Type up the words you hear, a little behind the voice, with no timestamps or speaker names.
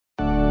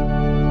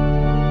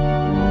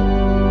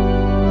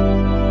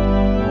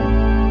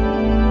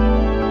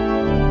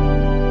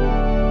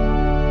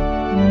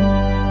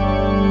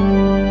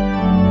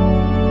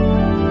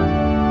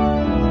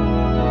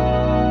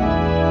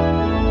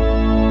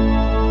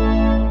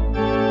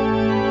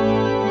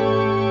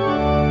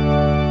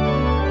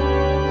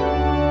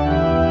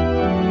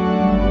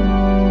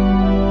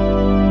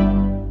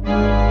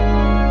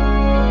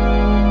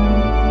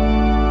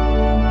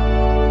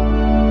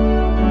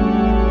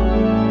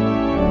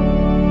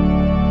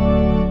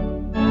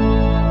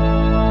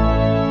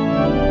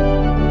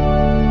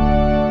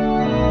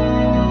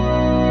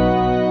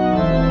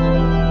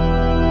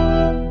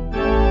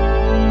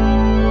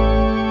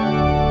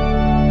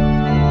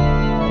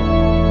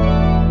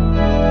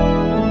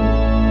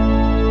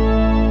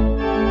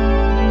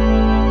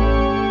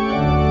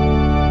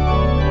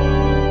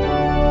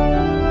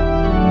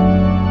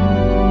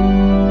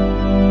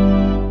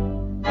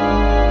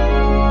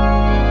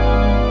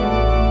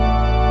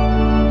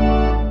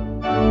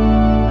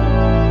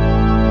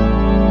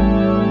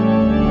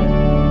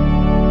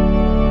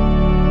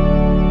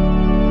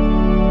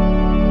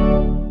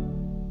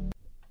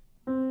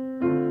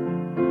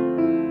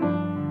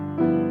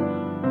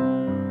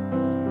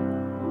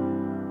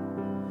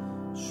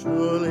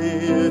Surely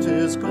it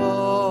is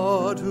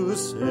God who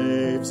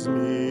saves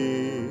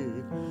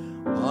me.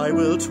 I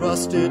will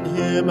trust in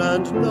him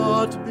and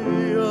not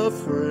be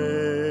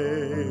afraid.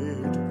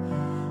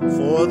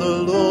 For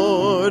the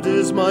Lord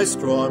is my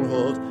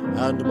stronghold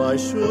and my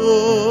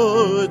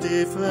sure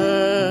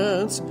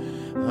defense,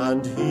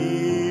 and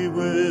he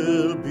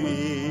will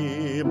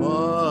be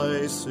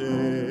my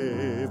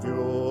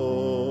Savior.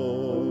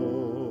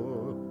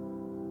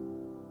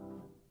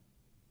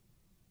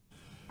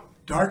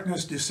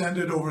 Darkness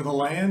descended over the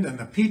land, and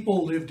the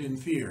people lived in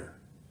fear.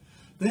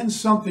 Then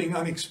something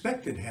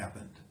unexpected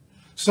happened,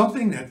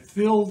 something that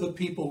filled the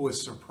people with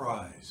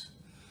surprise.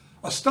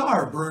 A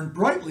star burned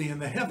brightly in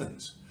the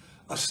heavens,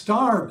 a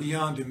star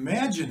beyond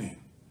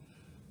imagining.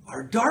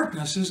 Our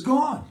darkness is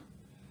gone.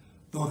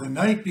 Though the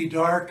night be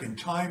dark and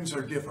times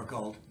are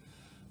difficult,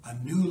 a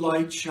new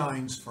light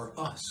shines for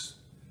us.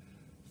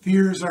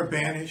 Fears are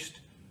banished,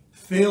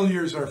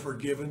 failures are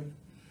forgiven.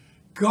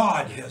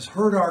 God has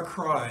heard our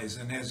cries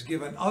and has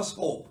given us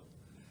hope.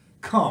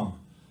 Come,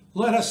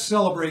 let us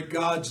celebrate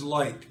God's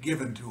light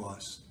given to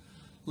us.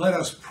 Let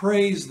us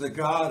praise the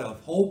God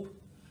of hope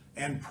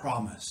and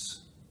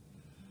promise.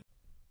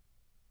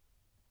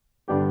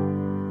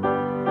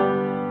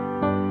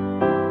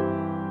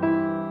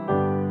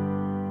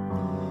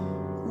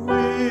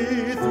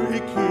 We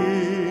three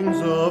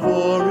kings of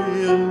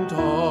Orient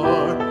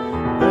are,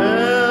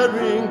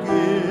 bearing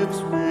gifts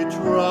we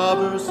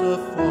traverse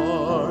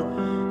afar.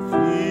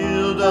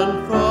 Field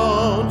and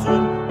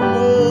fountain,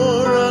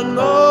 moor and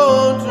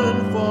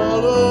mountain,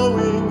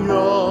 following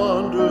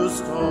yonder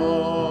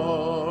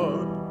star.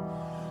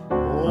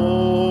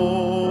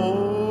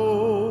 Oh,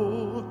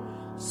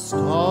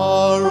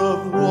 star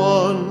of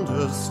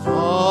wonder,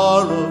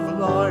 star of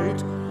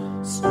light,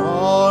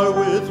 star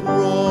with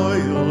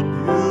royal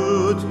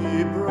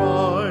beauty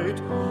bright,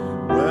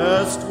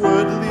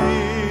 westward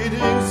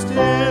leading,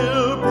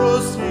 still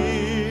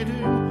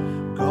proceeding,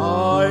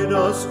 guide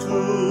us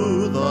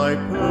to thy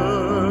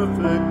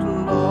perfect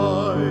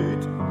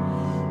light.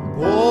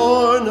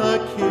 Born a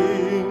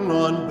king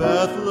on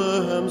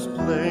Bethlehem's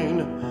plain,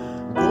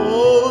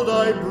 gold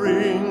I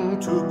bring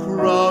to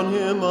crown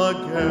him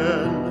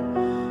again.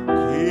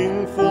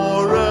 King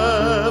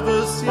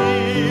forever,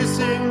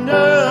 ceasing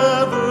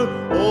never,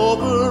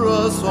 over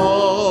us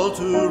all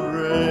to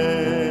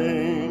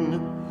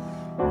reign.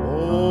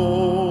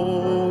 Oh,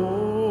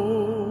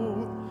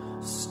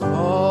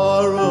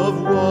 star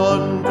of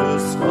wonder,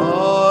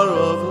 star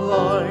of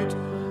light,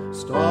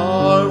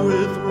 star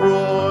with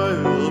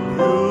royal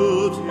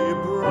beauty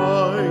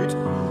bright,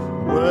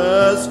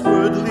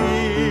 westward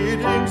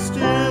leading,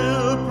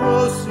 still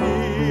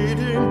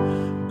proceeding,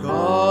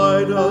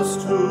 guide us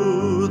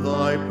to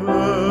thy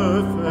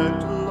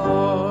perfect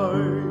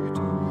light.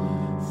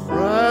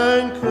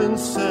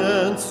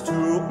 Frankincense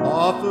to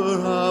offer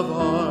have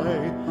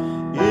I,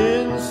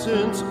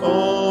 incense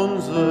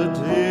owns a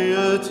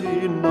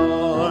deity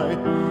nigh.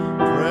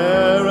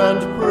 Prayer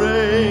and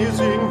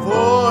praising,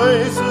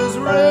 voices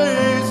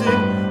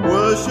raising,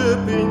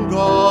 worshiping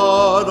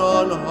God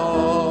on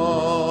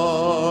high.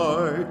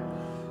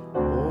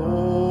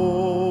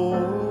 Oh,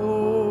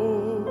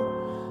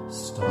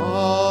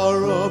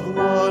 star of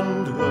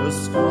wonder,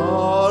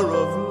 star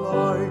of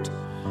light,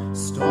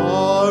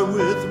 star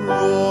with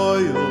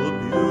royal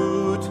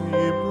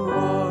beauty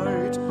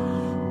bright,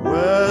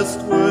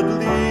 westward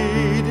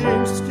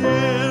leading,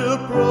 still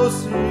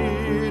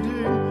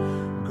proceeding,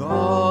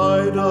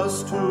 guide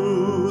us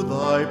to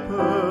thy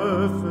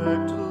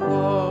perfect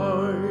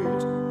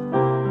light.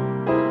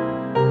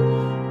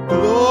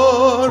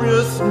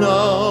 Glorious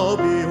now,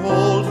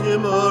 behold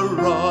him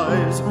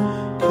arise,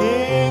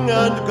 King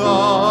and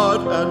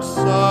God and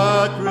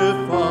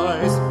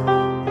sacrifice.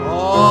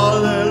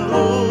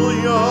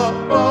 Alleluia,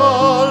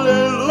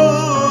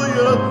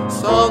 alleluia,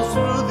 sounds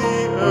through the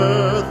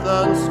earth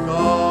and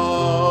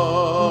skies.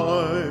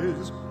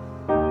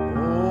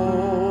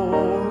 Oh,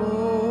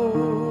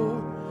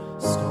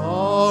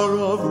 star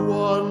of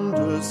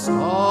wonder,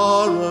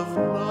 star of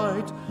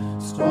night,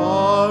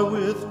 star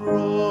with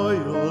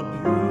royal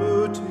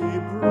beauty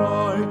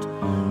bright,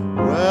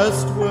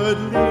 westward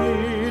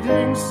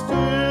leading,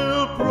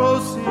 still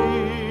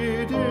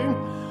proceeding,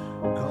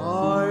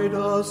 guide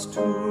us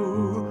to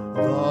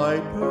thy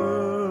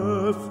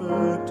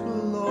perfect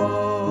light.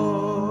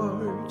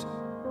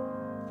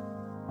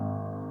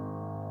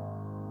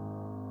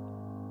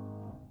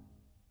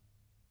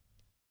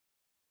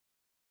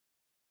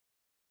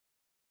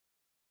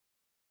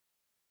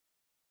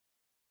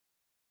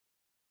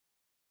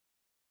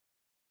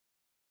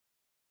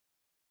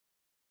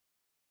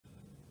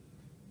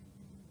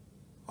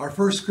 Our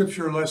first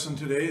scripture lesson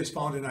today is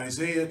found in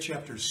Isaiah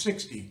chapter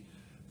 60,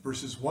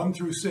 verses 1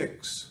 through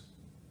 6.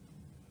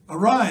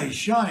 Arise,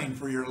 shine,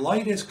 for your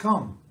light has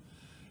come,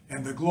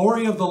 and the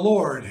glory of the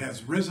Lord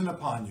has risen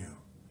upon you.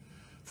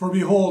 For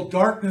behold,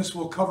 darkness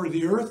will cover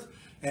the earth,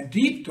 and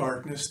deep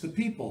darkness the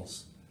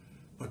peoples.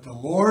 But the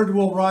Lord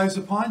will rise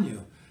upon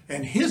you,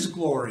 and his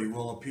glory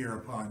will appear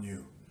upon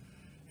you.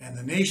 And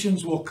the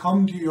nations will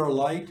come to your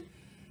light,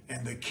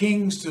 and the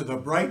kings to the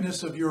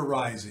brightness of your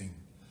rising.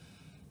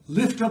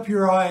 Lift up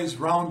your eyes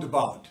round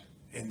about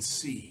and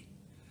see.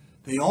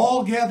 They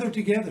all gather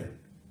together.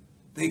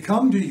 They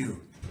come to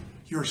you.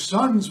 Your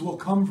sons will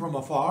come from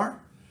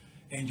afar,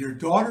 and your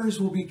daughters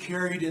will be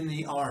carried in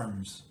the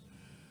arms.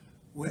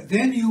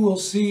 Then you will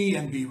see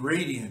and be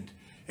radiant,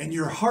 and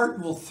your heart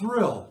will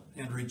thrill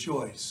and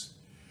rejoice,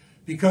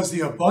 because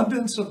the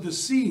abundance of the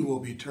sea will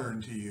be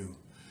turned to you.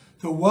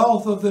 The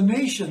wealth of the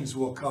nations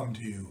will come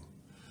to you.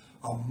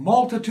 A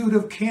multitude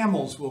of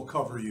camels will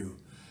cover you.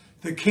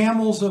 The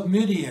camels of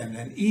Midian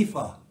and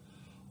Ephah,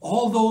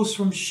 all those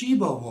from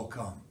Sheba will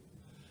come.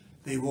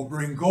 They will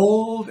bring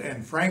gold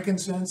and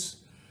frankincense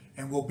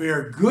and will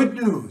bear good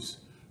news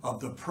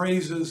of the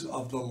praises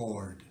of the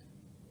Lord.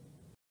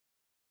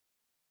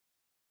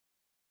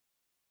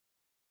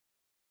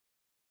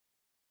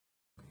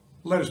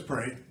 Let us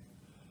pray.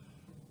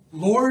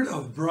 Lord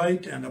of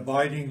bright and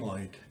abiding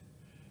light,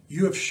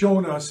 you have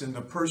shown us in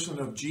the person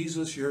of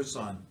Jesus, your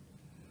Son,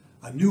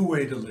 a new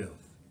way to live.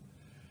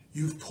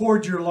 You've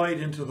poured your light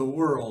into the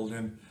world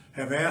and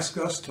have asked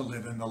us to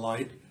live in the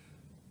light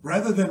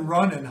rather than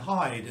run and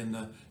hide in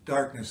the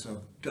darkness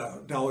of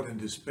doubt and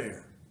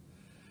despair.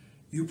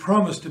 You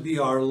promise to be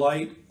our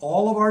light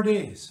all of our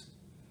days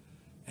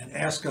and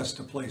ask us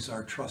to place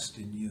our trust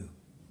in you.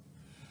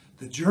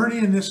 The journey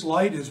in this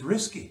light is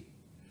risky.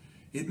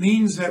 It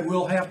means that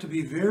we'll have to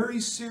be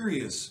very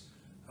serious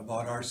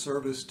about our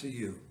service to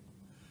you,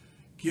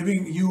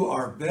 giving you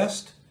our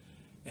best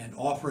and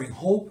offering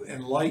hope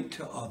and light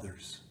to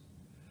others.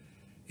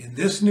 In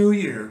this new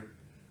year,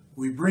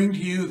 we bring to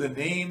you the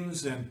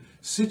names and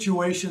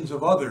situations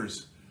of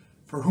others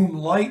for whom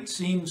light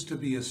seems to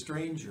be a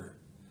stranger.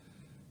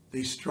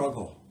 They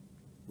struggle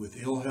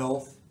with ill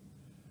health,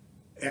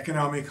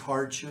 economic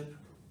hardship,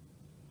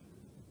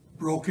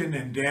 broken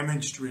and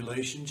damaged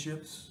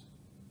relationships,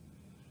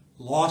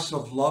 loss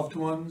of loved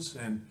ones,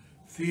 and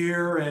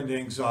fear and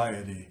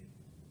anxiety.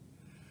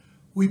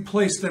 We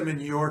place them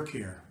in your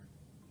care.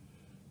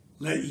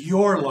 Let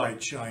your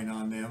light shine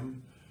on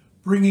them,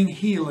 bringing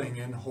healing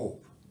and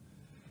hope.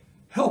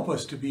 Help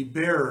us to be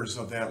bearers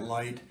of that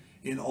light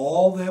in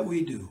all that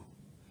we do.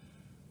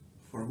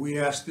 For we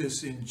ask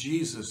this in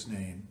Jesus'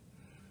 name,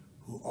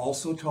 who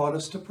also taught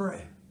us to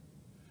pray.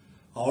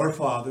 Our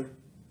Father,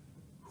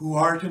 who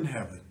art in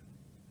heaven,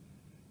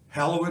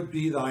 hallowed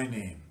be thy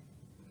name.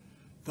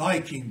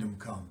 Thy kingdom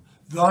come,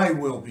 thy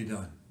will be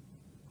done,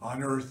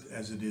 on earth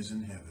as it is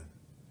in heaven.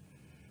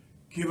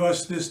 Give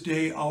us this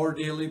day our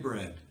daily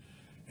bread,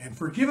 and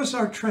forgive us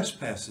our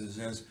trespasses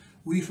as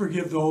we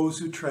forgive those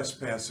who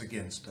trespass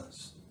against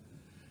us.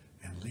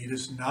 And lead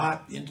us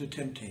not into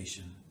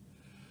temptation,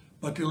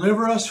 but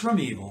deliver us from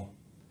evil.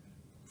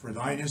 For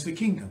thine is the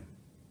kingdom,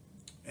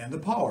 and the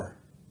power,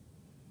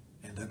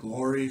 and the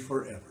glory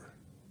forever.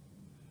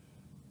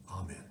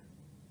 Amen.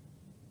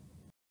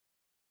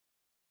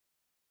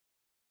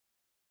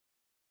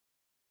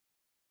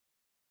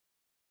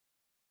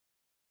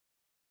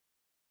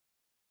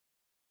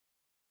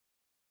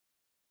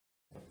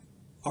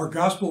 Our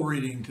gospel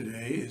reading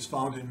today is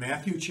found in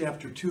Matthew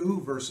chapter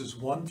 2, verses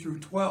 1 through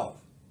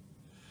 12.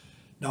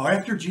 Now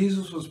after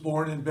Jesus was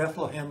born in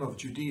Bethlehem of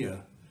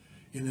Judea,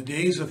 in the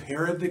days of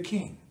Herod the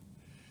king,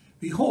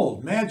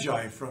 behold,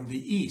 Magi from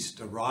the east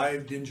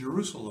arrived in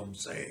Jerusalem,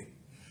 saying,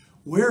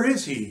 Where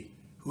is he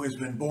who has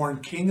been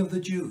born King of the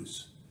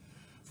Jews?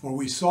 For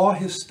we saw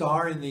his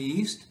star in the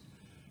east,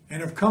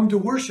 and have come to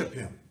worship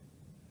him.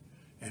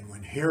 And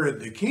when Herod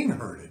the king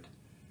heard it,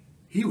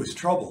 he was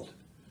troubled,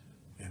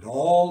 and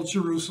all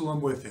Jerusalem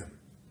with him.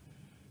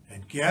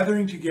 And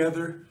gathering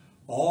together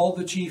all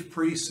the chief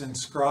priests and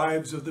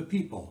scribes of the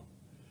people,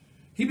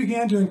 he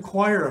began to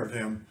inquire of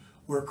them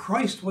where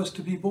Christ was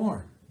to be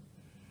born.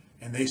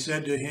 And they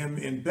said to him,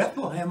 In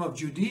Bethlehem of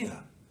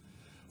Judea,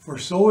 for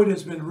so it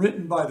has been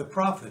written by the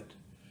prophet,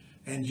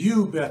 And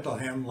you,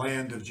 Bethlehem,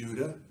 land of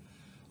Judah,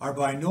 are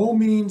by no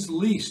means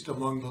least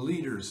among the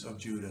leaders of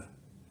Judah.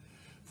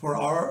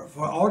 For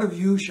out of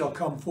you shall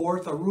come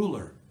forth a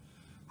ruler,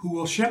 who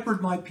will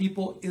shepherd my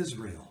people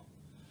Israel.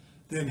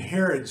 Then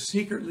Herod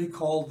secretly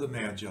called the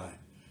Magi,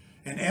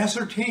 and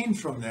ascertained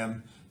from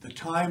them the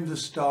time the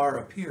star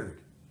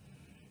appeared.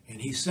 And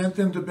he sent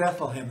them to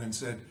Bethlehem and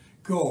said,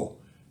 Go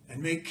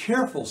and make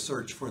careful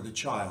search for the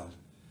child,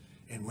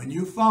 and when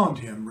you found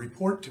him,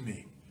 report to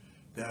me,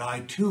 that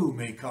I too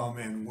may come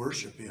and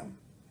worship him.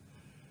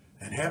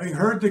 And having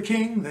heard the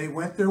king, they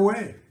went their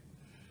way.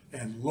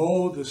 And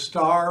lo, the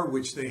star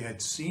which they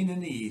had seen in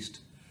the east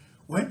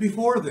went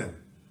before them,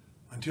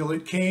 until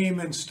it came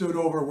and stood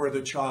over where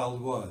the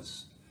child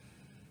was.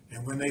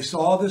 And when they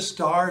saw the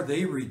star,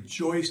 they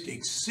rejoiced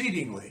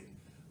exceedingly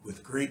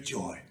with great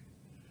joy.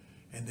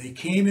 And they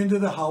came into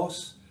the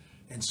house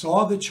and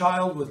saw the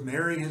child with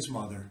Mary his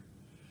mother,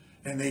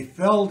 and they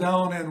fell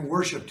down and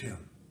worshipped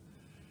him.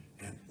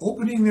 And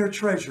opening their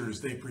treasures,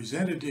 they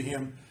presented to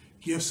him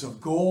gifts of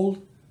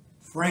gold,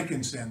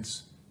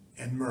 frankincense,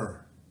 and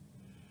myrrh.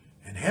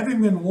 And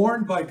having been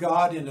warned by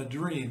God in a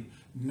dream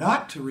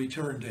not to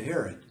return to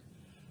Herod,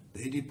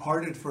 they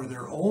departed for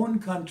their own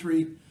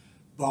country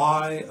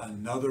buy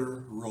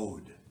another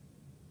road.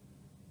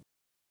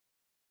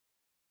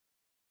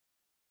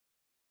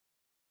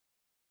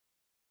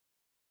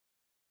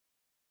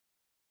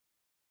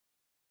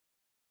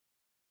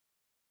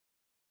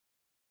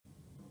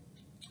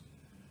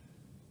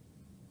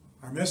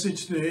 Our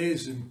message today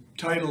is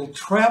entitled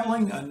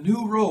Traveling a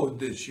New Road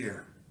This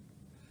Year.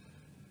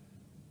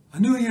 A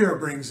new year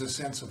brings a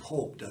sense of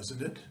hope,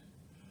 doesn't it?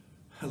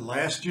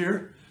 Last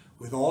year,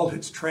 with all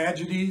its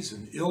tragedies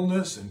and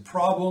illness and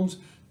problems,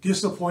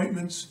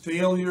 disappointments,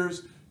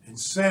 failures, and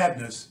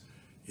sadness,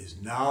 is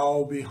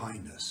now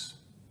behind us.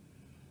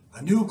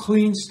 A new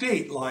clean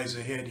state lies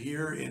ahead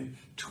here in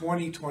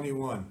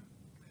 2021.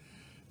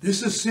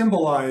 This is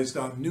symbolized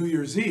on New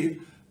Year's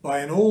Eve by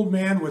an old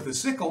man with a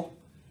sickle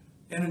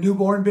and a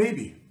newborn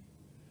baby.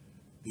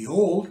 The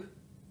old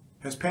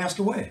has passed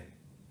away.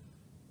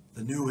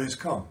 The new has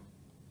come.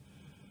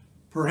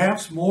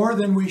 Perhaps more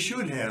than we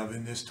should have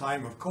in this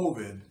time of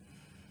COVID,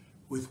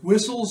 with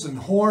whistles and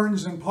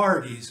horns and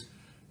parties,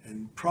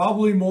 and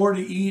probably more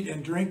to eat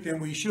and drink than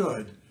we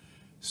should,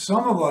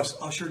 some of us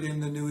ushered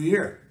in the new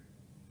year.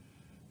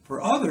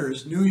 For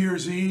others, New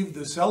Year's Eve,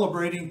 the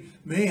celebrating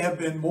may have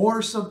been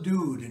more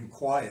subdued and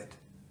quiet.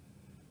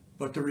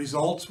 But the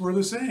results were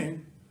the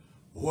same.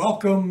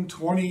 Welcome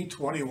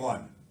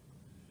 2021.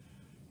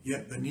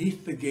 Yet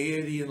beneath the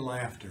gaiety and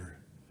laughter,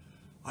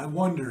 I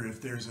wonder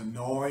if there's a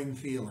gnawing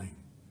feeling.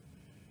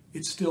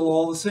 It's still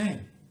all the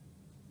same.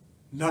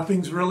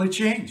 Nothing's really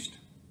changed.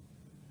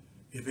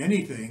 If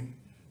anything,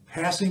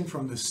 passing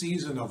from the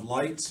season of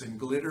lights and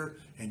glitter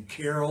and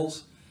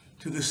carols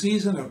to the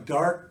season of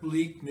dark,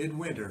 bleak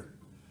midwinter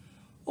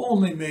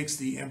only makes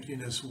the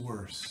emptiness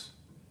worse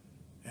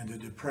and the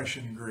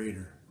depression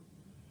greater.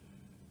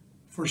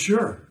 For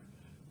sure,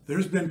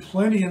 there's been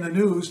plenty in the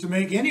news to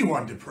make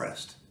anyone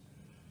depressed.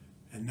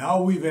 And now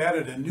we've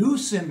added a new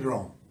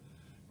syndrome,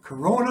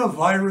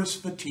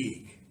 coronavirus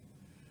fatigue.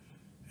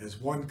 As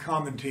one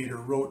commentator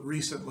wrote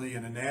recently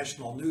in a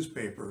national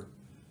newspaper,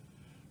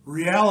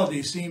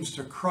 reality seems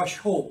to crush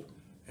hope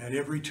at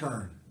every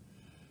turn.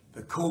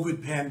 The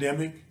COVID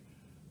pandemic,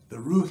 the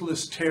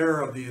ruthless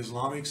terror of the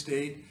Islamic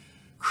State,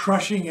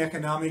 crushing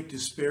economic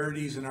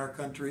disparities in our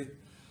country,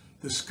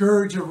 the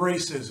scourge of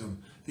racism,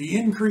 the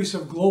increase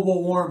of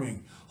global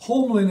warming,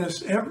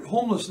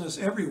 homelessness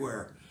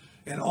everywhere,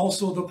 and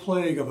also the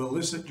plague of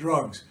illicit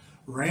drugs,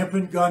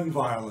 rampant gun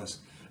violence,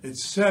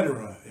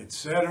 etc.,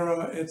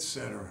 etc.,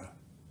 etc.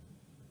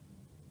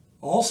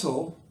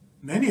 Also,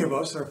 many of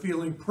us are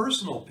feeling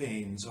personal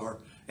pains or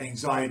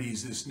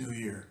anxieties this new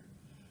year.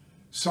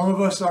 Some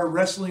of us are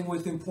wrestling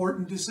with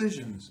important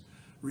decisions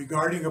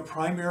regarding a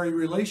primary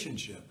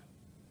relationship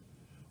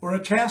or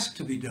a task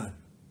to be done.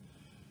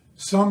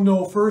 Some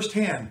know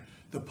firsthand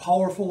the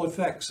powerful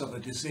effects of a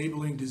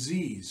disabling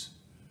disease,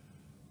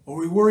 or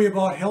we worry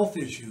about health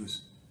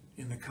issues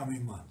in the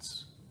coming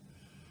months.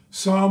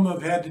 Some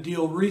have had to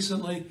deal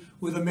recently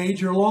with a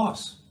major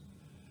loss.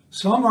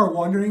 Some are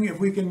wondering if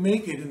we can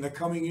make it in the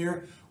coming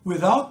year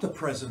without the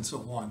presence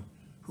of one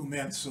who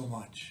meant so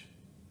much.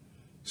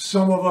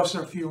 Some of us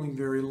are feeling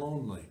very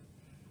lonely,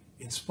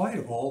 in spite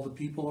of all the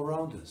people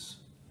around us.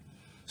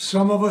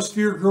 Some of us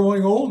fear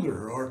growing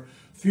older or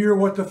fear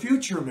what the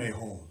future may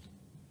hold.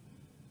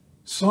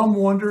 Some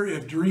wonder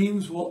if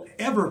dreams will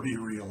ever be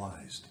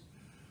realized,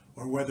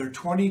 or whether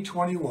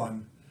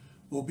 2021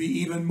 will be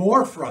even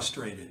more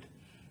frustrated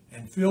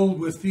and filled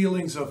with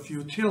feelings of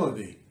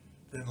futility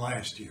than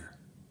last year.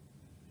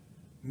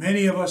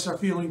 Many of us are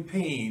feeling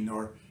pain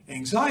or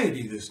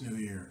anxiety this new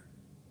year.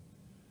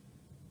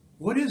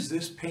 What is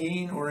this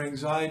pain or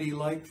anxiety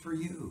like for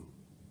you?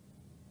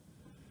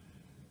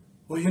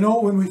 Well, you know,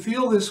 when we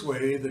feel this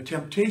way, the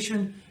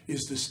temptation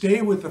is to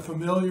stay with the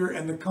familiar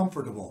and the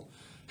comfortable,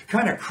 to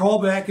kind of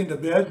crawl back into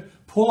bed,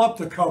 pull up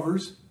the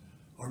covers,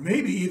 or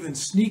maybe even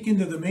sneak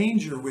into the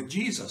manger with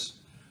Jesus,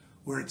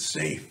 where it's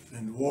safe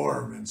and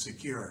warm and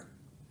secure.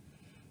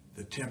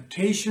 The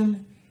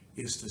temptation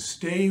is to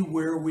stay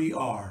where we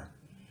are,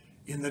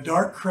 in the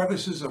dark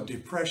crevices of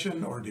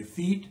depression or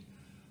defeat,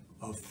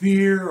 of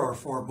fear or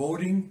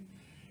foreboding,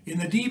 in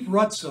the deep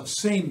ruts of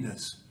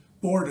sameness,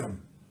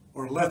 boredom,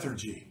 or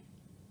lethargy.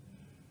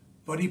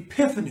 But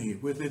Epiphany,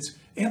 with its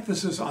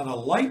emphasis on a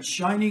light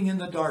shining in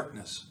the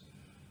darkness,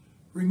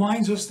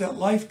 reminds us that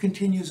life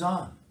continues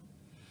on,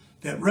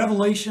 that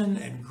revelation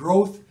and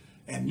growth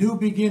and new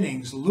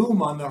beginnings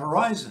loom on the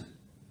horizon,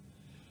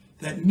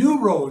 that new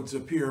roads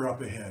appear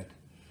up ahead,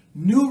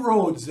 new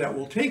roads that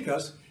will take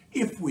us,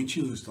 if we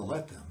choose to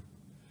let them,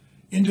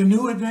 into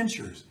new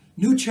adventures,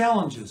 new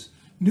challenges,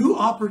 new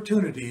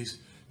opportunities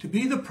to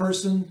be the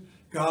person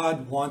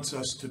God wants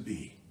us to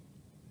be.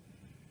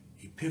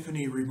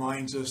 Epiphany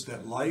reminds us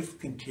that life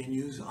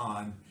continues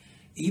on,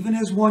 even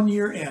as one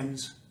year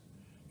ends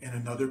and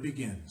another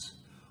begins.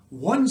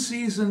 One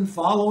season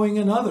following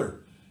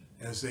another,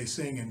 as they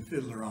sing in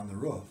Fiddler on the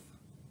Roof.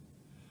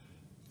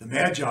 The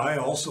Magi,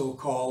 also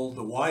called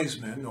the wise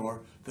men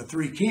or the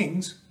three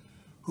kings,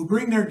 who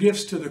bring their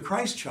gifts to the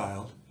Christ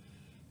child,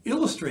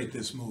 illustrate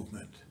this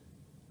movement.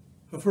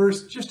 But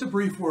first, just a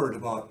brief word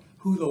about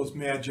who those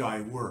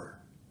Magi were.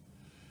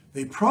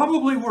 They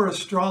probably were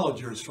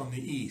astrologers from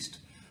the East,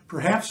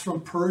 perhaps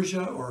from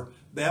Persia or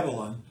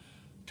Babylon.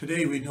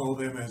 Today we know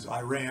them as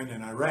Iran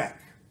and Iraq.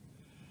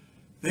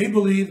 They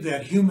believed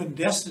that human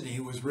destiny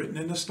was written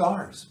in the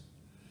stars.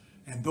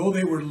 And though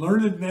they were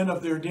learned men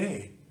of their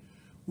day,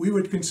 we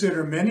would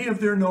consider many of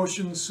their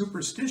notions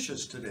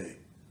superstitious today.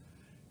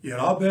 Yet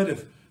I'll bet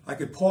if I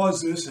could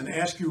pause this and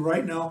ask you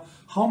right now,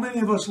 how many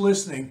of us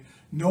listening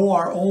know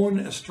our own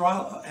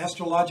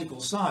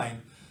astrological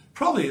sign?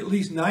 Probably at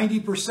least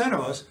 90%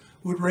 of us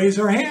would raise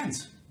our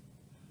hands.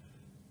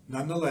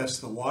 Nonetheless,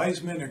 the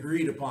wise men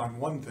agreed upon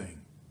one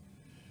thing.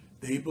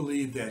 They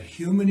believed that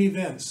human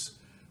events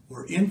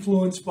were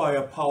influenced by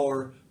a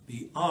power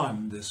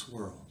beyond this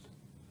world.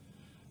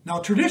 Now,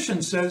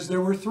 tradition says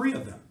there were 3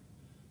 of them.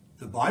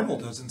 The Bible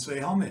doesn't say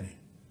how many.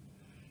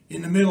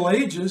 In the Middle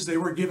Ages, they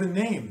were given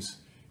names: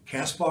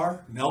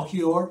 Caspar,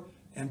 Melchior,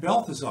 and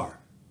Balthazar.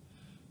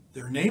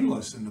 They're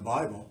nameless in the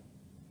Bible.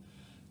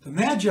 The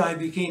Magi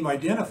became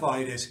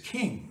identified as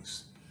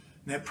kings.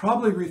 And that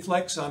probably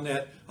reflects on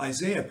that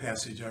Isaiah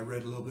passage I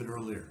read a little bit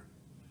earlier.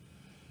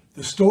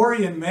 The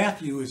story in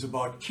Matthew is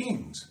about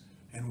kings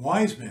and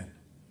wise men.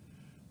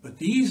 But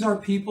these are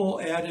people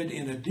added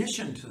in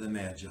addition to the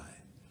Magi.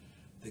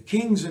 The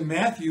kings in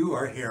Matthew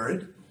are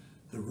Herod,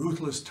 the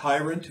ruthless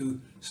tyrant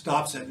who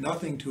stops at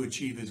nothing to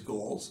achieve his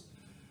goals,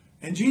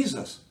 and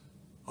Jesus,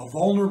 a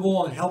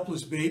vulnerable and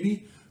helpless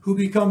baby who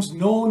becomes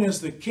known as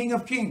the King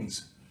of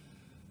Kings,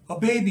 a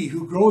baby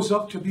who grows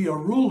up to be a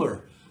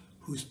ruler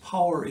whose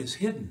power is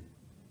hidden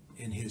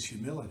in his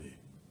humility.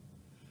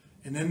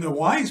 And then the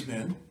wise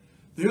men,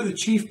 they're the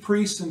chief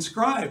priests and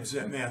scribes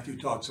that Matthew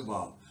talks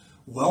about,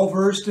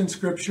 well-versed in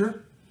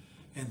Scripture,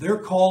 and they're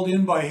called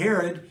in by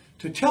Herod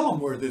to tell him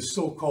where this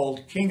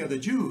so-called King of the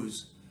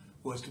Jews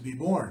was to be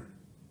born.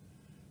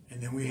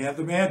 And then we have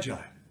the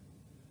Magi,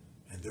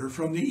 and they're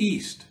from the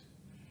East,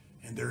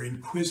 and they're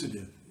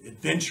inquisitive,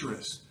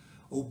 adventurous,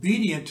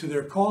 obedient to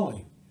their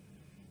calling,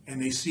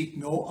 and they seek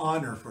no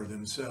honor for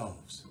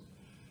themselves.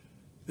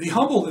 They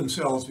humble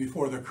themselves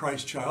before the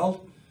Christ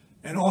child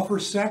and offer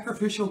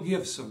sacrificial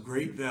gifts of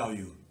great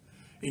value.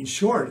 In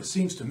short, it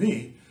seems to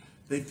me,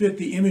 they fit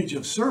the image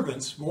of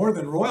servants more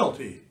than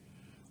royalty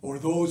or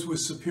those with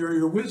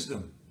superior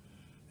wisdom.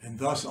 And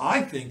thus,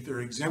 I think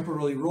they're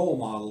exemplary role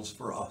models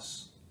for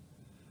us.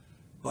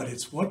 But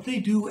it's what they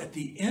do at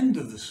the end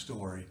of the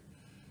story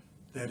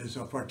that is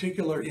of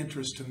particular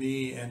interest to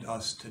me and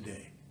us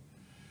today.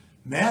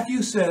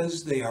 Matthew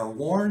says they are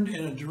warned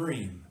in a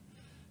dream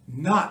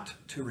not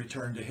to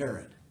return to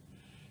Herod.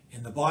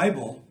 In the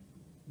Bible,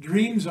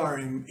 dreams are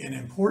an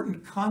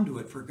important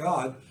conduit for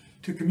God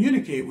to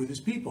communicate with his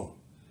people.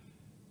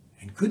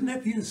 And couldn't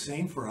that be the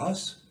same for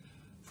us?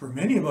 For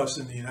many of us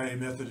in the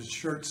United Methodist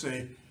Church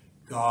say,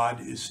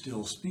 God is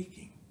still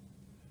speaking.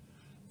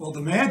 Well,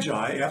 the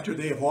Magi, after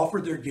they have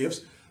offered their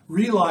gifts,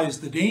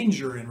 realize the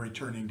danger in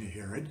returning to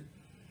Herod,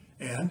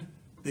 and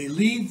they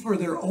leave for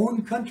their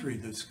own country,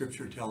 the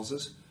Scripture tells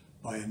us,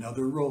 by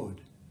another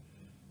road.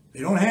 They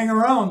don't hang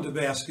around to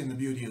bask in the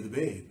beauty of the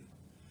babe.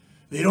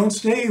 They don't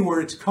stay where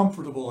it's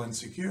comfortable and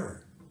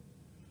secure.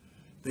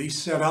 They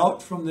set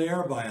out from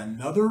there by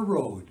another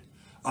road,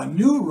 a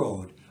new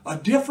road, a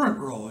different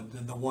road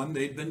than the one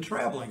they'd been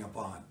traveling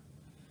upon.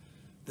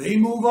 They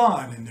move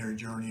on in their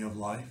journey of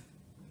life,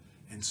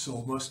 and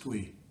so must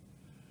we.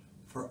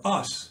 For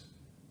us,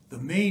 the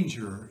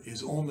manger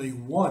is only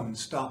one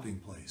stopping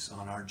place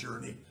on our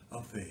journey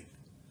of faith.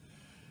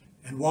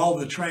 And while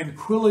the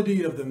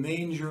tranquility of the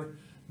manger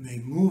may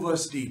move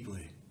us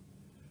deeply,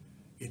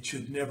 it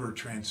should never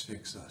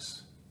transfix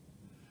us.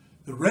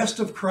 The rest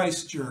of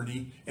Christ's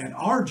journey and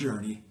our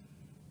journey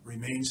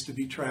remains to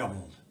be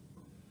traveled.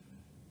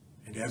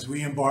 And as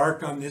we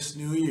embark on this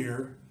new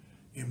year,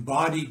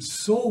 embodied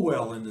so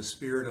well in the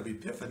spirit of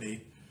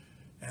Epiphany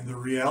and the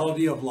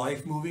reality of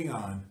life moving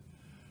on,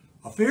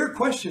 a fair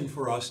question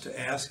for us to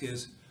ask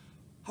is,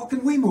 how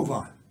can we move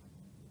on?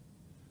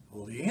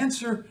 Well, the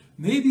answer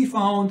may be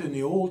found in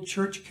the old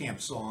church camp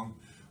song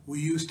we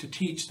used to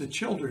teach the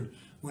children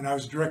when I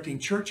was directing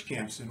church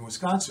camps in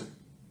Wisconsin.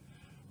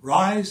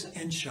 Rise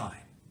and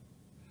shine.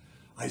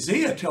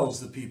 Isaiah tells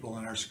the people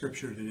in our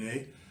scripture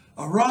today,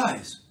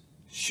 arise,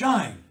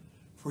 shine,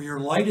 for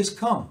your light is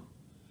come.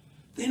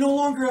 They no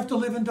longer have to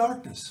live in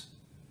darkness,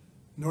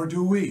 nor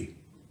do we.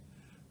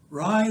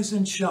 Rise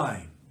and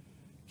shine.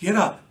 Get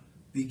up.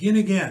 Begin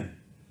again.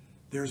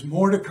 There's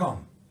more to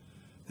come.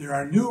 There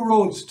are new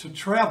roads to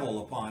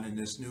travel upon in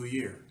this new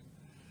year.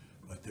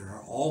 But there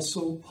are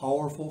also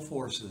powerful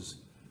forces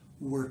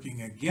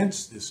working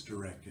against this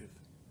directive.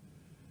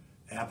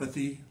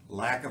 Apathy,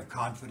 lack of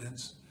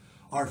confidence,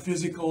 our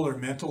physical or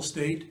mental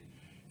state,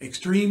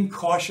 extreme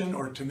caution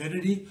or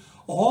timidity,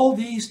 all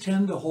these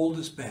tend to hold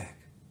us back.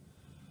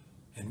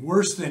 And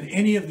worse than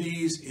any of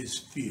these is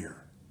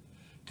fear.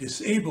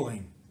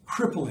 Disabling,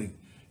 crippling,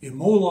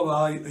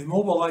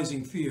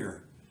 immobilizing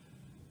fear.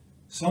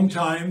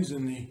 Sometimes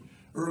in the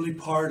early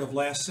part of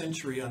last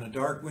century on a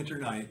dark winter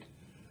night,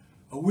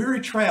 a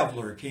weary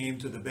traveler came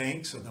to the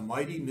banks of the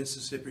mighty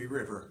Mississippi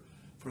River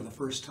for the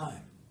first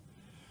time.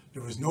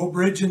 There was no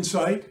bridge in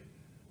sight,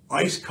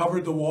 Ice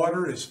covered the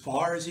water as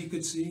far as he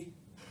could see.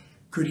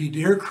 Could he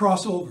dare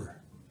cross over?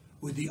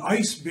 Would the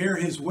ice bear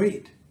his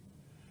weight?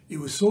 It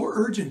was so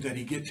urgent that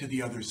he get to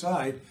the other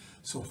side,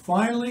 so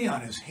finally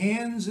on his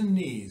hands and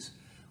knees,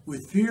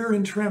 with fear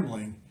and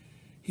trembling,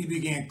 he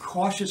began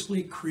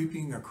cautiously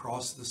creeping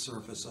across the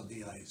surface of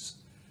the ice.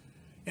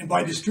 And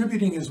by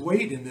distributing his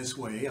weight in this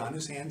way on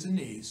his hands and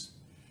knees,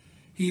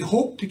 he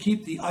hoped to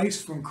keep the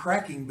ice from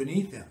cracking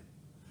beneath him.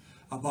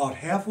 About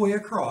halfway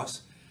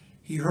across,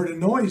 he heard a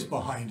noise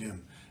behind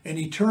him, and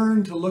he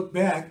turned to look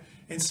back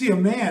and see a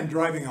man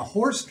driving a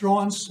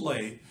horse-drawn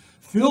sleigh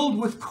filled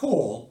with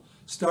coal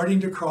starting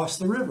to cross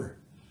the river.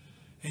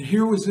 And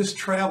here was this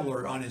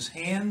traveler on his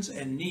hands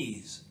and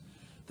knees,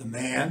 the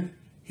man,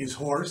 his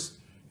horse,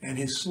 and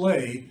his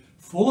sleigh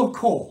full of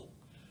coal,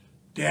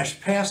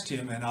 dashed past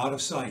him and out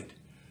of sight,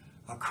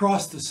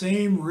 across the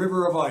same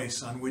river of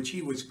ice on which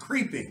he was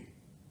creeping.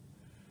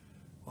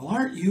 Well,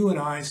 aren't you and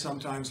I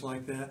sometimes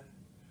like that?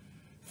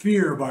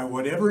 Fear, by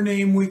whatever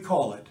name we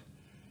call it,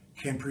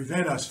 can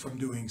prevent us from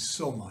doing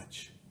so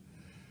much.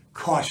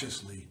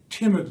 Cautiously,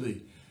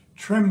 timidly,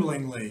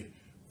 tremblingly,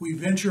 we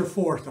venture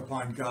forth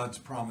upon God's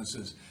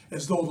promises,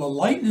 as though the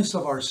lightness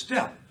of our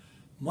step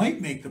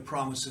might make the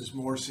promises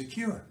more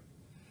secure.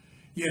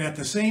 Yet at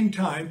the same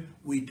time,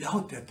 we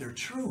doubt that they're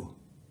true.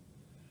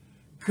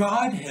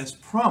 God has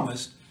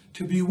promised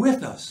to be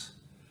with us.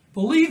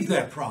 Believe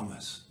that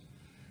promise.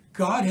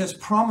 God has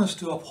promised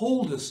to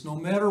uphold us no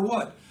matter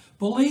what.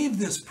 Believe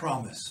this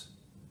promise.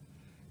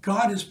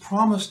 God has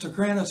promised to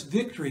grant us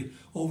victory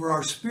over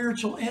our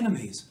spiritual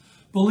enemies.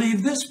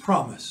 Believe this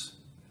promise.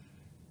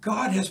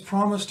 God has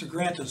promised to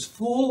grant us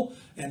full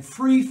and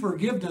free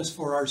forgiveness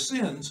for our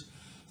sins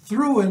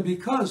through and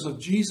because of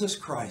Jesus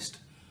Christ,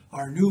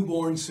 our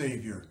newborn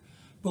Savior.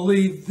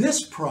 Believe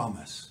this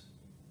promise.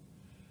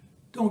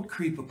 Don't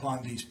creep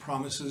upon these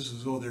promises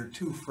as though they're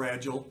too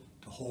fragile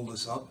to hold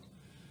us up.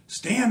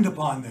 Stand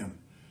upon them,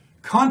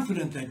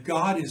 confident that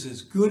God is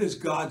as good as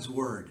God's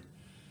word,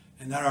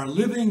 and that our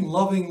living,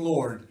 loving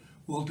Lord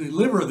will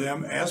deliver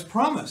them as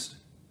promised.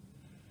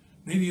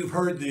 Maybe you've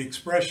heard the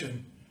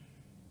expression,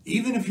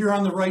 even if you're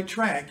on the right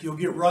track, you'll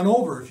get run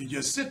over if you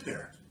just sit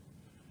there.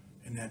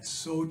 And that's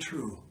so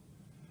true.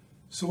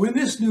 So in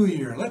this new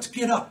year, let's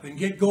get up and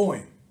get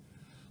going.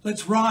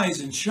 Let's rise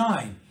and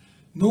shine,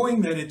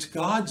 knowing that it's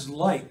God's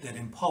light that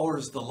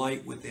empowers the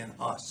light within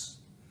us.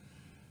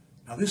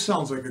 Now this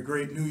sounds like a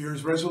great New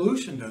Year's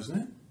resolution, doesn't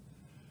it?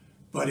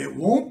 But it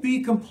won't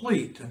be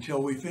complete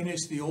until we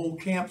finish the old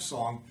camp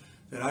song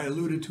that I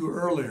alluded to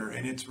earlier,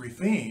 and its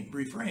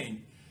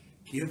refrain,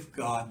 give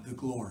God the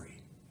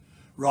glory.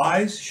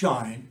 Rise,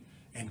 shine,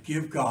 and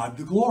give God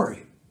the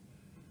glory.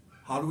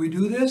 How do we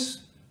do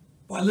this?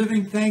 By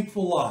living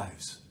thankful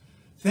lives,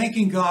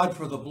 thanking God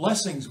for the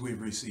blessings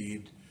we've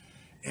received,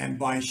 and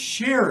by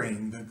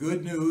sharing the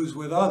good news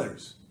with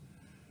others.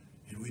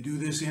 And we do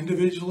this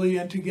individually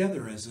and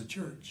together as a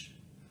church.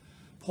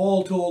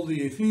 Paul told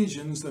the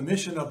Ephesians the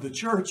mission of the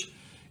church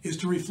is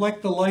to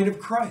reflect the light of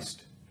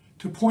Christ,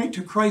 to point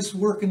to Christ's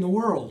work in the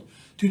world,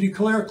 to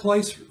declare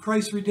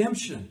Christ's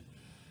redemption,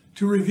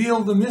 to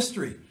reveal the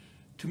mystery,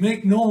 to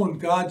make known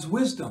God's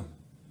wisdom,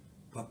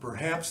 but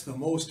perhaps the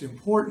most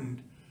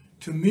important,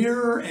 to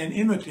mirror and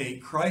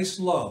imitate Christ's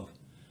love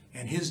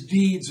and his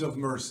deeds of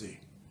mercy.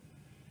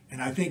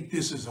 And I think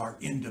this is our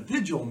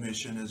individual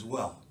mission as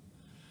well.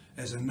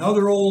 As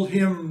another old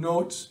hymn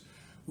notes,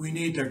 we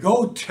need to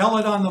go tell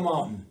it on the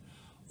mountain,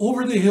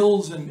 over the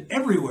hills and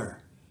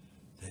everywhere,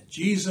 that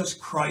Jesus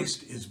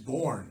Christ is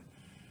born,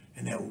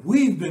 and that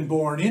we've been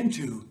born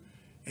into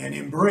and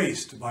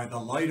embraced by the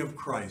light of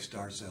Christ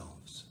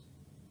ourselves.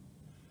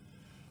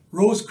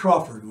 Rose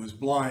Crawford was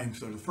blind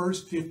for the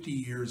first 50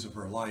 years of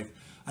her life,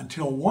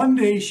 until one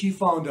day she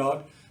found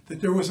out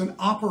that there was an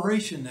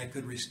operation that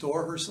could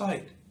restore her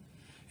sight.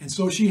 And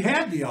so she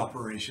had the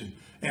operation,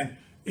 and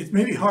it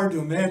may be hard to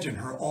imagine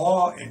her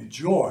awe and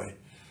joy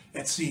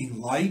at seeing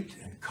light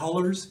and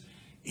colors,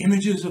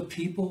 images of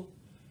people,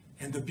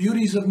 and the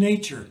beauties of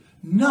nature,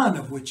 none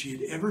of which she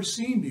had ever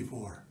seen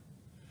before.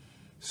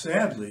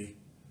 Sadly,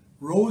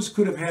 Rose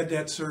could have had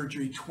that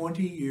surgery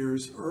 20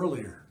 years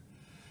earlier.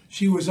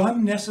 She was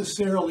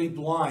unnecessarily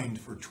blind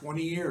for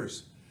 20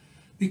 years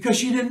because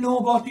she didn't know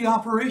about the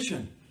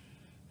operation,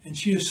 and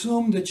she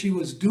assumed that she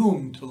was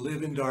doomed to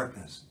live in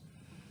darkness.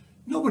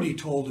 Nobody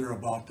told her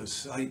about the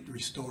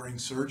sight-restoring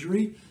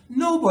surgery.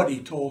 Nobody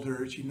told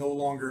her she no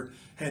longer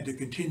had to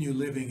continue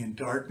living in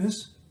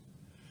darkness.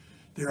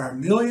 There are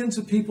millions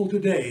of people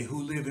today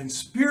who live in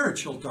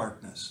spiritual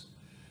darkness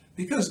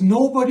because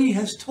nobody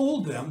has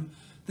told them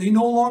they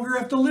no longer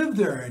have to live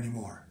there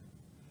anymore.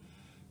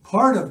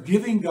 Part of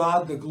giving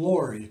God the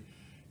glory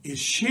is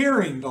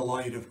sharing the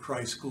light of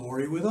Christ's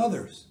glory with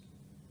others.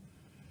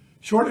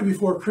 Shortly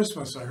before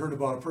Christmas, I heard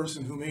about a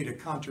person who made a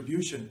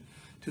contribution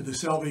to the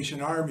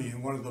Salvation Army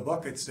in one of the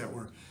buckets that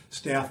were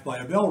staffed by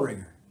a bell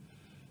ringer.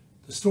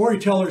 The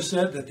storyteller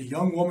said that the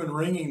young woman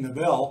ringing the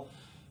bell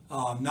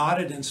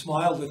nodded and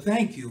smiled a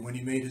thank you when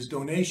he made his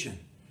donation.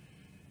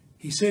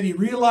 He said he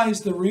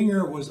realized the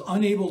ringer was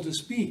unable to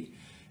speak,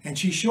 and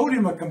she showed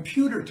him a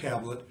computer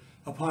tablet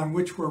upon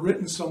which were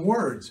written some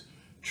words.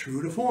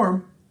 True to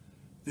form,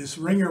 this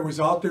ringer was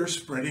out there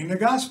spreading the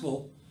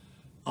gospel.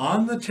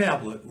 On the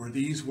tablet were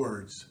these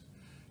words,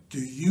 "Do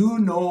you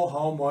know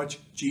how much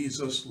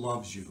Jesus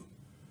loves you?"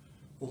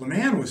 Well, the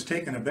man was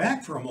taken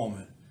aback for a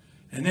moment,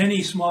 and then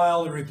he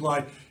smiled and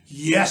replied,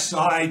 "Yes,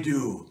 I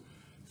do.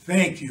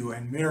 Thank you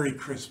and Merry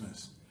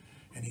Christmas."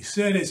 And he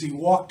said as he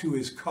walked to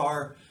his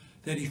car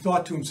that he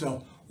thought to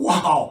himself,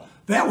 "Wow,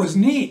 that was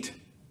neat."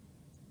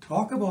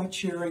 Talk about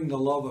sharing the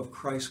love of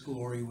Christ's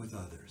glory with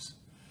others.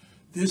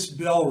 This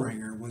bell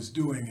ringer was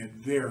doing it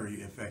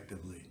very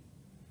effectively.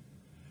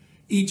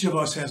 Each of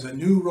us has a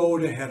new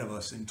road ahead of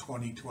us in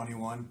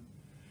 2021.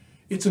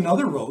 It's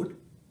another road,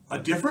 a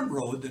different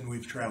road than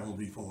we've traveled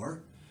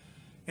before.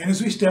 And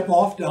as we step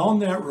off down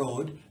that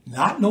road,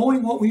 not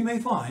knowing what we may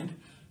find,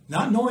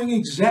 not knowing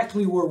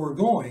exactly where we're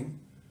going,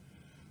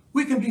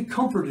 we can be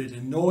comforted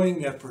in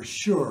knowing that for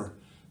sure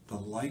the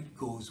light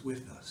goes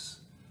with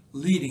us,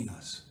 leading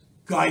us,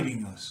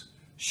 guiding us,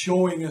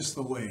 showing us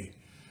the way.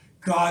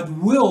 God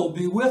will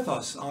be with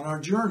us on our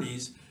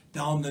journeys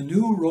down the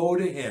new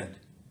road ahead.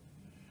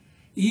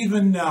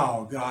 Even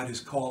now, God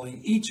is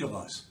calling each of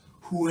us,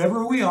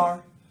 whoever we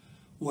are,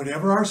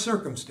 whatever our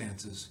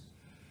circumstances,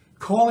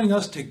 calling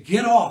us to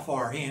get off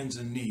our hands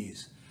and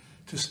knees,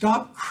 to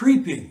stop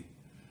creeping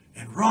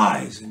and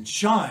rise and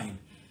shine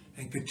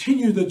and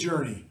continue the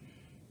journey,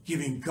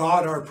 giving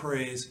God our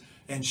praise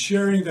and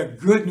sharing the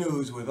good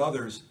news with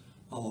others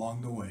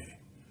along the way.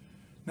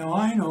 Now,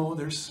 I know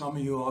there's some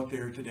of you out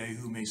there today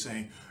who may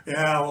say,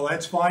 "Yeah, well,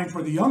 that's fine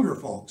for the younger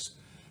folks,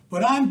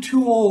 but I'm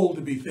too old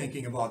to be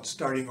thinking about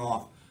starting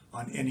off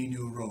on any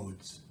new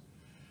roads."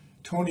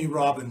 Tony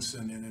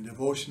Robinson, in a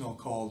devotional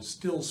called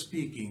Still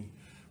Speaking,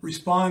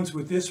 responds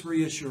with this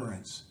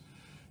reassurance: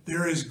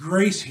 there is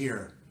grace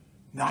here,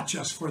 not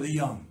just for the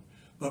young,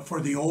 but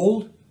for the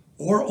old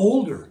or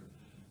older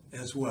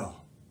as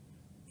well.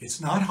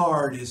 It's not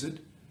hard, is it,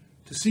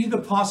 to see the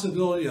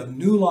possibility of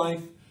new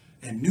life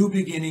and new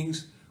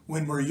beginnings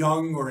when we're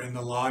young or in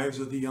the lives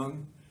of the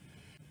young?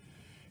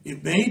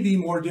 It may be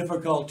more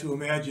difficult to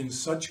imagine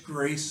such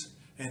grace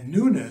and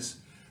newness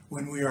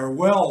when we are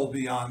well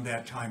beyond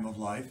that time of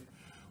life,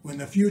 when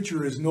the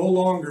future is no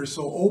longer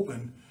so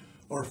open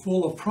or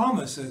full of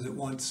promise as it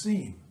once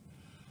seemed.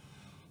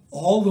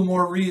 All the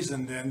more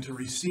reason then to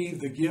receive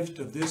the gift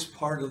of this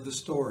part of the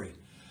story,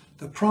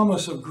 the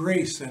promise of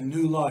grace and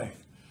new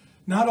life,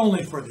 not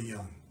only for the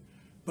young,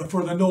 but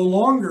for the no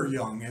longer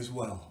young as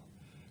well.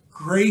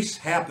 Grace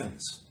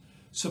happens.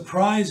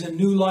 Surprise and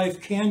new life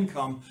can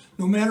come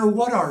no matter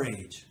what our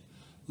age.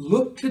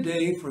 Look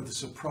today for the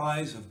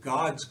surprise of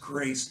God's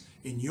grace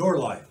in your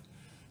life,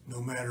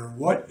 no matter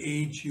what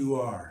age you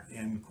are,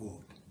 end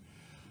quote.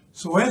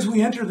 So as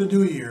we enter the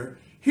new year,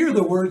 hear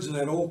the words of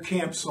that old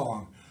camp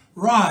song,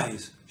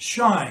 "Rise,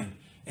 shine,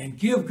 and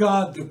give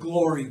God the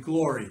glory,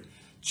 glory,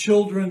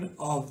 children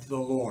of the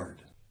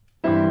Lord."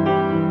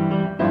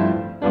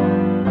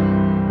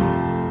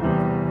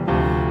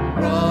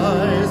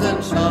 Rise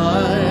and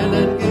shine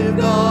and give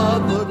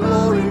God the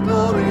glory,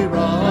 glory.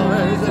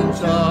 Rise and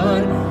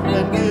shine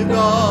and give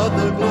God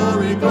the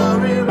glory,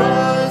 glory.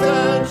 Rise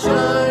and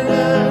shine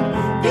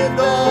and give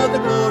God the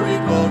glory,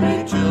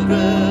 glory,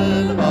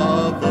 children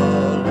of the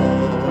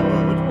Lord.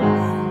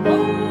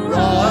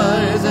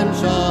 Rise and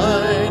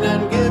shine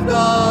and give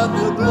God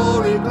the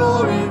glory,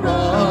 glory.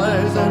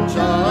 Rise and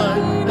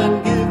shine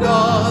and give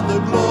God the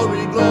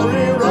glory,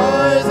 glory.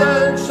 Rise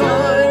and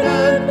shine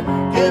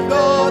and give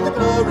God the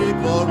glory,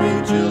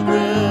 glory,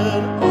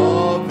 children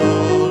of the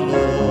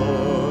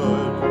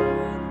Lord.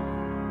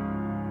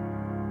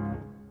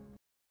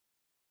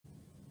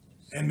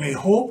 And may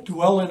hope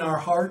dwell in our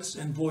hearts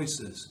and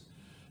voices.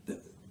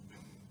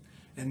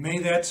 And may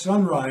that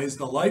sunrise,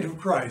 the light of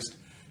Christ,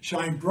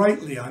 shine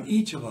brightly on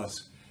each of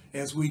us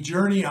as we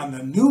journey on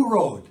the new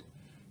road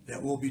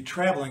that we'll be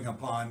traveling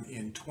upon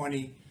in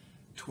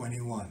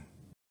 2021.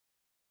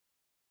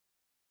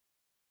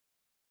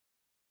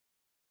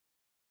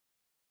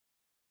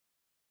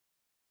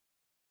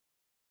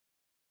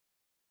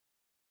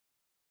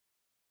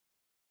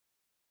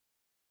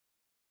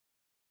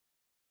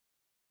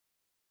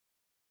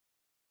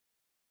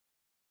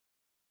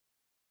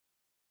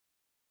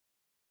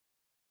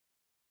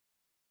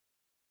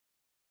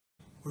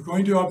 We're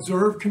going to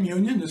observe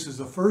communion. This is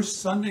the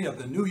first Sunday of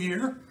the new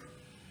year.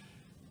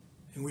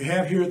 And we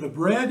have here the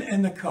bread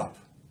and the cup.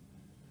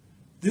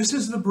 This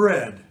is the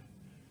bread,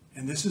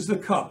 and this is the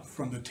cup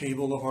from the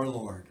table of our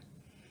Lord.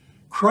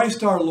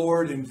 Christ our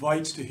Lord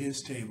invites to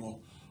his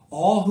table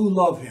all who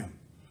love him,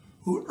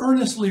 who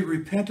earnestly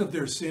repent of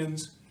their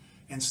sins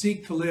and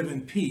seek to live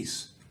in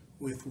peace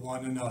with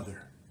one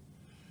another.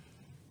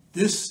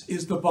 This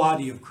is the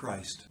body of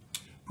Christ,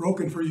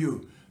 broken for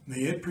you.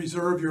 May it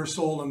preserve your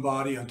soul and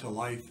body unto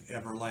life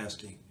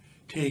everlasting.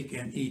 Take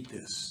and eat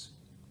this.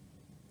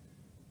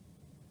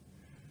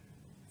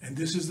 And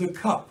this is the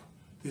cup.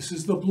 This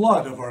is the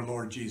blood of our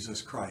Lord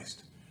Jesus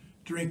Christ.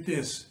 Drink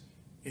this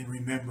in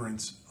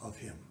remembrance of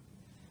him.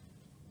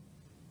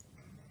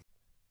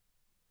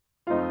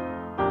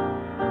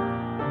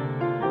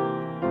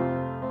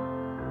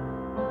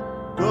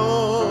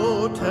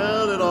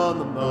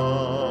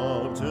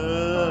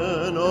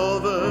 mountain,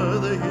 over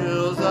the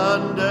hills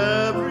and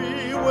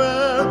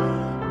everywhere.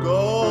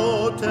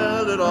 Go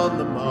tell it on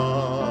the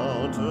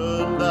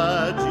mountain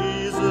that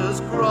Jesus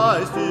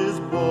Christ is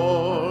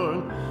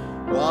born.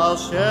 While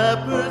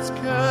shepherds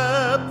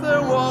kept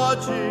their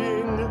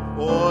watching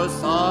o'er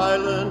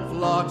silent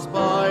flocks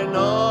by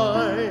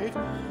night,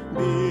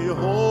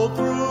 behold,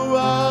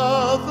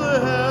 throughout the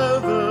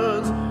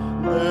heavens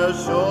there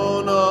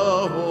shone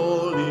a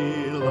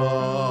holy light.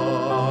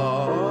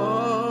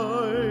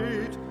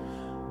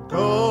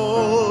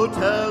 Go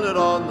tell it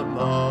on the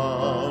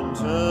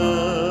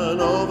mountain,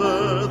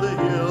 over the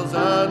hills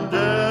and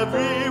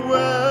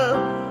everywhere.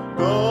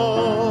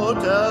 Go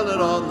tell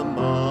it on the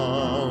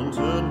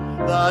mountain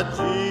that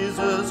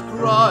Jesus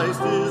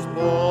Christ is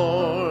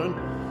born.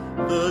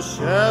 The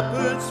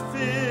shepherds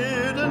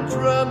feared and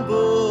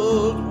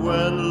trembled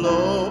when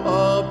low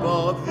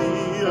above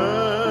the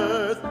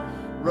earth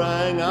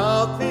rang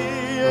out the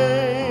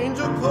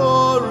angel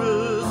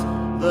chorus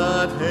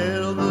that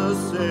hailed the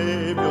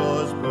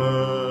Savior's birth.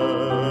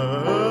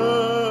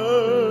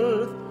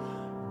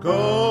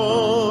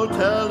 Go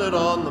tell it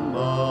on the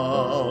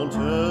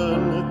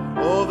mountain,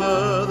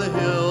 over the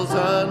hills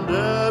and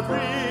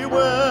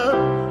everywhere.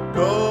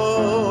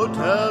 Go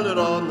tell it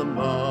on the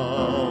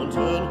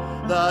mountain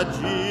that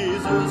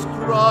Jesus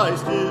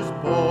Christ is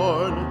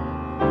born.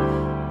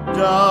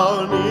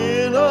 Down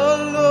in a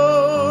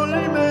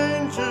lowly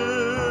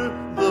manger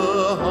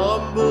the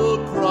humble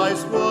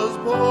Christ was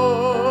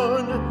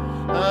born,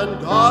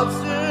 and God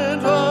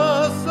sent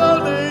us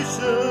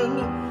salvation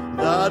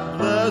that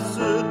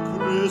blessed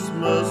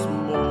Christmas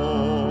morn.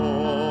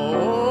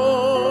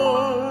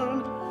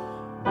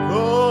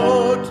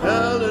 Go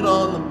tell it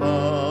on the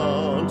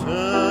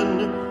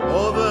mountain,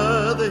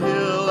 over the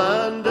hill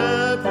and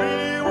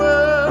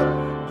everywhere.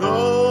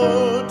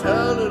 Go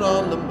tell it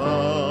on the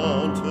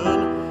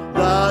mountain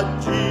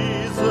that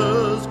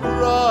Jesus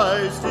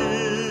Christ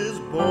is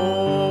born.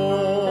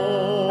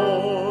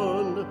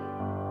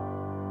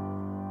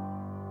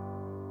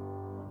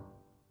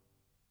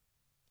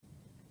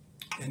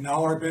 And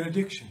now our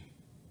benediction.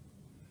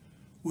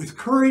 With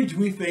courage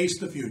we face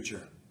the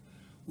future.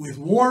 With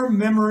warm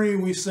memory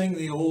we sing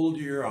the old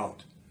year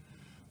out.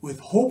 With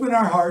hope in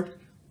our heart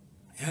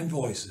and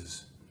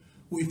voices,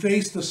 we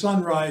face the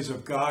sunrise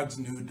of God's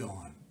new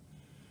dawn.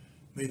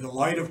 May the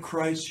light of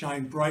Christ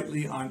shine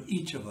brightly on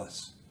each of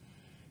us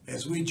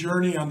as we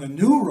journey on the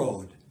new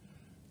road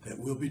that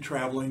we'll be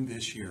traveling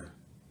this year.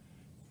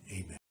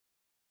 Amen.